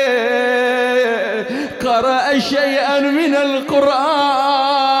 قرأ شيئا من القرآن،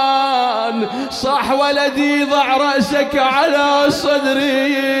 صح ولدي ضع رأسك على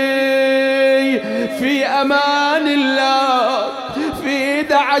صدري، في أمان الله في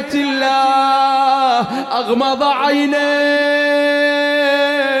دعة الله. أغمض عينيه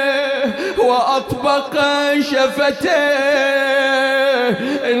وأطبق شفتيه،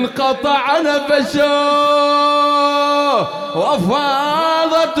 انقطع نفسه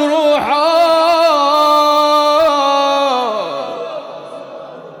وفاضت روحه.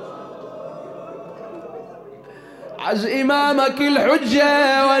 عز إمامك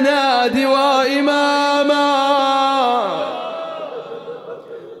الحجة ونادي وإماما،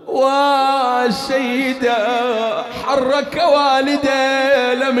 والسيدة حرك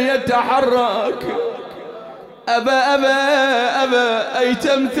والده لم يتحرك، أبا أبا أبا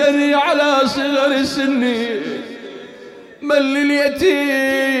أيتمتني على صغر سني، من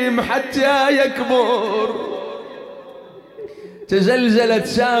لليتيم حتى يكبر. تزلزلت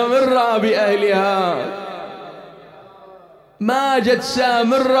سامرة بأهلها، ماجت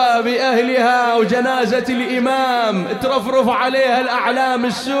سامرة بأهلها، وجنازة الإمام ترفرف عليها الأعلام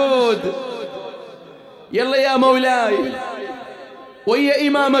السود. يلا يا مولاي ويا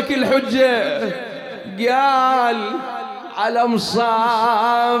إمامك الحجة، قال على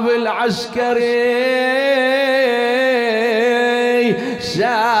مصاب العسكري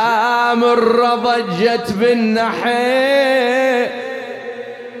سامرة ضجت بالنحي،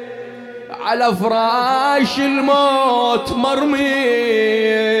 على فراش الموت مرمي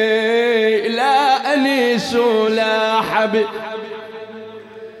لا أنيس ولا حبيب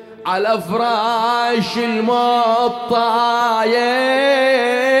على فراش الموت طايح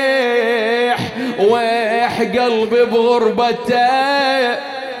ويح قلبي بغربته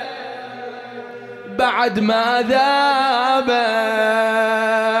بعد ما ذابت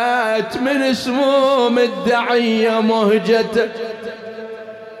من سموم الدعية مهجته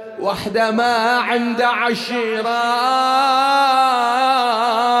وحده ما عنده عشيرة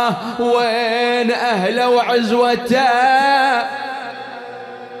وين أهله وعزوته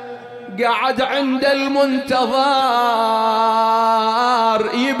قعد عند المنتظر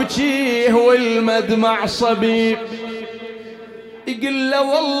يبكيه والمدمع صبيب يقول له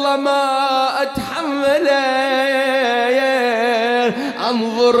والله ما أتحمله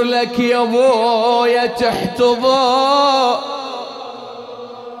أنظر لك يا أبويا تحت ضوء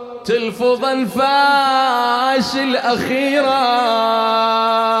تلفظ أنفاس الأخيرة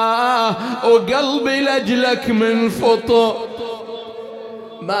وقلبي لجلك من فطو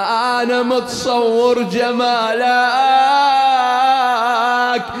ما أنا متصور جمالك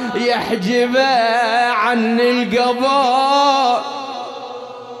يحجب عني القضاء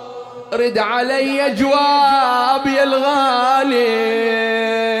رد علي جواب يا الغالي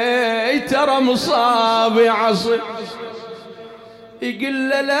ترى مصابي عصي يقول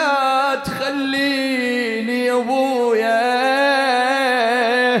له لا تخليني يا ابويا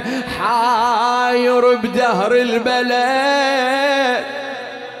حاير بدهر البلاء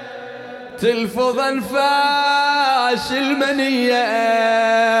تلفظ أنفاس المنية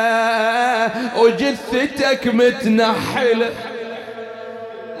وجثتك متنحلة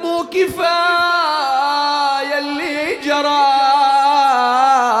مو كفاية اللي جرى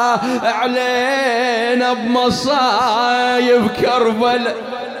علينا بمصايب كربلاء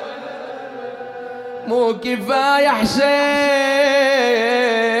مو كفاية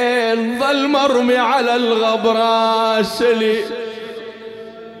حسين ظل مرمي على الغبرة سليم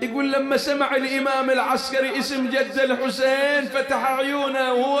يقول لما سمع الامام العسكري اسم جد الحسين فتح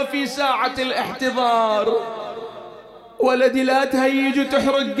عيونه وهو في ساعة الاحتضار ولدي لا تهيج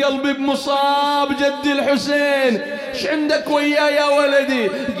وتحرق قلبي بمصاب جد الحسين ايش عندك وياه يا ولدي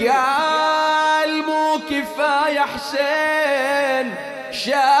قال مو كفاية حسين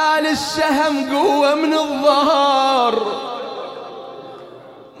شال السهم قوة من الظهر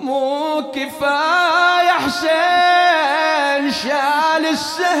مو كفاية حسين شال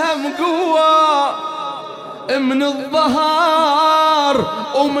السهم قوة من الظهر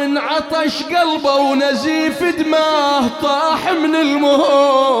ومن عطش قلبه ونزيف دماه طاح من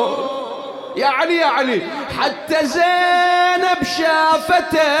المهور يا علي حتى زينب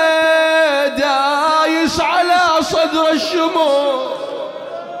شافته دايس على صدر الشموع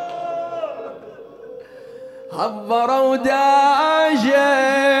هضر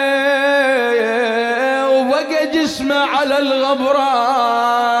وداجه وبقى جسمه على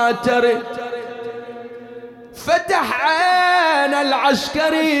الغبرة ترد فتح عين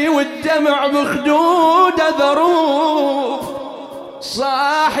العسكري والدمع بخدوده ذروف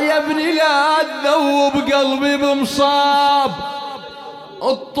صاح يا ابني لا تذوب قلبي بمصاب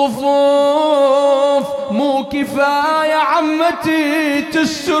الطفوف مو كفاية عمتي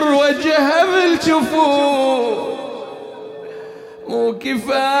تستر وجهها بالجفوف مو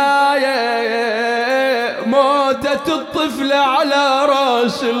كفاية موتة الطفلة على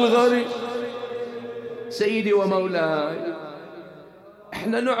راس الغريب سيدي ومولاي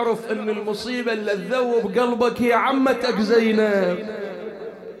احنا نعرف ان المصيبة اللي تذوب قلبك هي عمتك زينب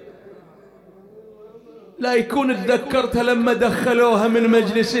لا يكون تذكرتها لما دخلوها من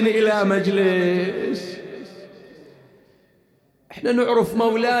مجلس إلى مجلس احنا نعرف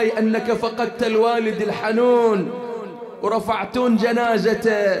مولاي أنك فقدت الوالد الحنون ورفعتون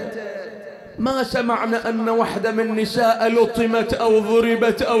جنازته ما سمعنا أن واحدة من نساء لطمت أو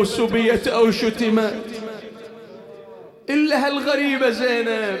ضربت أو سبيت أو شتمت إلا هالغريبة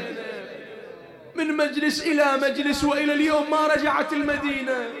زينب من مجلس إلى مجلس وإلى اليوم ما رجعت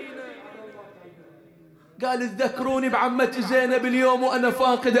المدينة قال اذكروني بعمتي زينب اليوم وأنا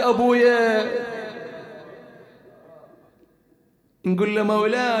فاقد أبويا نقول له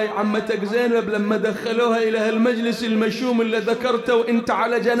مولاي عمتك زينب لما دخلوها إلى هالمجلس المشوم اللي ذكرته وانت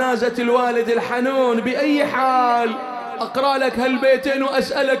على جنازة الوالد الحنون بأي حال أقرأ لك هالبيتين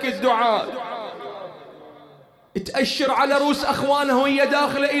وأسألك الدعاء تأشر على رؤوس أخوانها وهي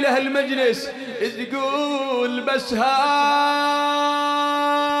داخلة إلى هالمجلس تقول بس هاي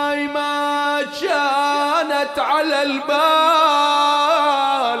ما كانت على البال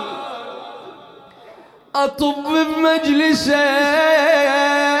أطب بمجلسه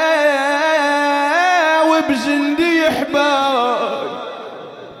وبزندي حبال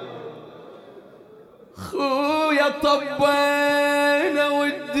طبينا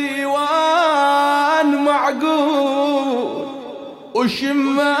والديوان معقود،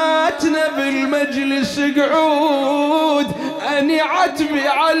 وشماتنا بالمجلس قعود، أني عتبي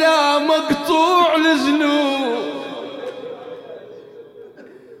على مقطوع الزنود.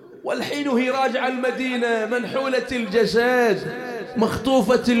 والحين وهي راجعة المدينة منحولة الجسد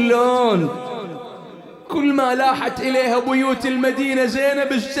مخطوفة اللون، كل ما لاحت إليها بيوت المدينة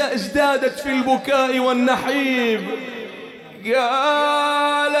زينب ازدادت في البكاء والنحيب.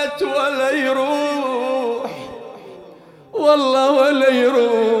 قالت ولا يروح والله ولا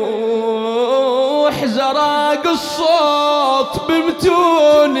يروح، زراق الصوت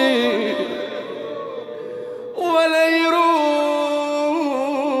بمتوني ولا يروح،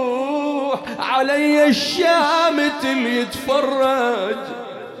 علي الشامت اللي يتفرج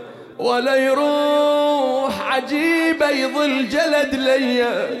ولا يروح، عجيبة يظل جلد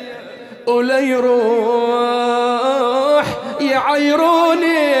ليا ولا يروح،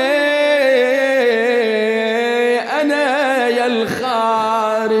 يعيروني أنا يا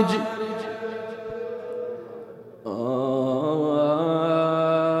الخارج.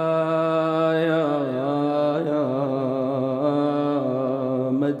 يا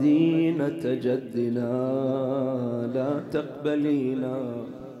مدينة جدنا لا تقبلينا،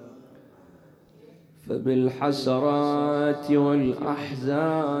 فبالحسرات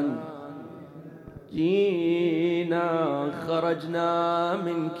والأحزان جينا، خرجنا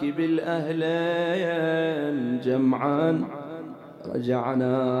منك بالأهلين جمعا،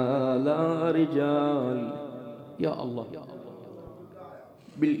 رجعنا لا رجال. يا الله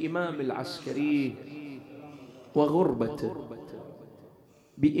بالإمام العسكري وغربته،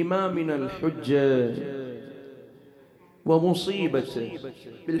 بإمامنا الحجة ومصيبته،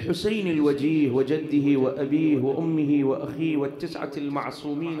 بالحسين الوجيه وجده وأبيه وأمه وأخيه والتسعة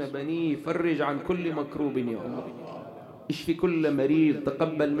المعصومين بنيه، فرج عن كل مكروب يا الله، اشف كل مريض،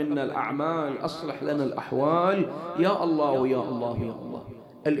 تقبل منا الأعمال، أصلح لنا الأحوال يا الله يا الله يا الله.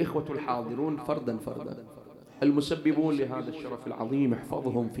 الإخوة الحاضرون فردا فردا، المسببون لهذا الشرف العظيم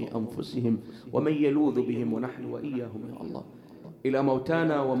احفظهم في أنفسهم ومن يلوذ بهم ونحن وإياهم يا الله. إلى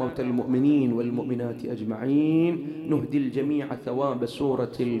موتانا وموتى المؤمنين والمؤمنات أجمعين نهدي الجميع ثواب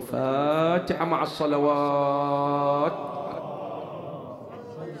سورة الفاتحة مع الصلوات.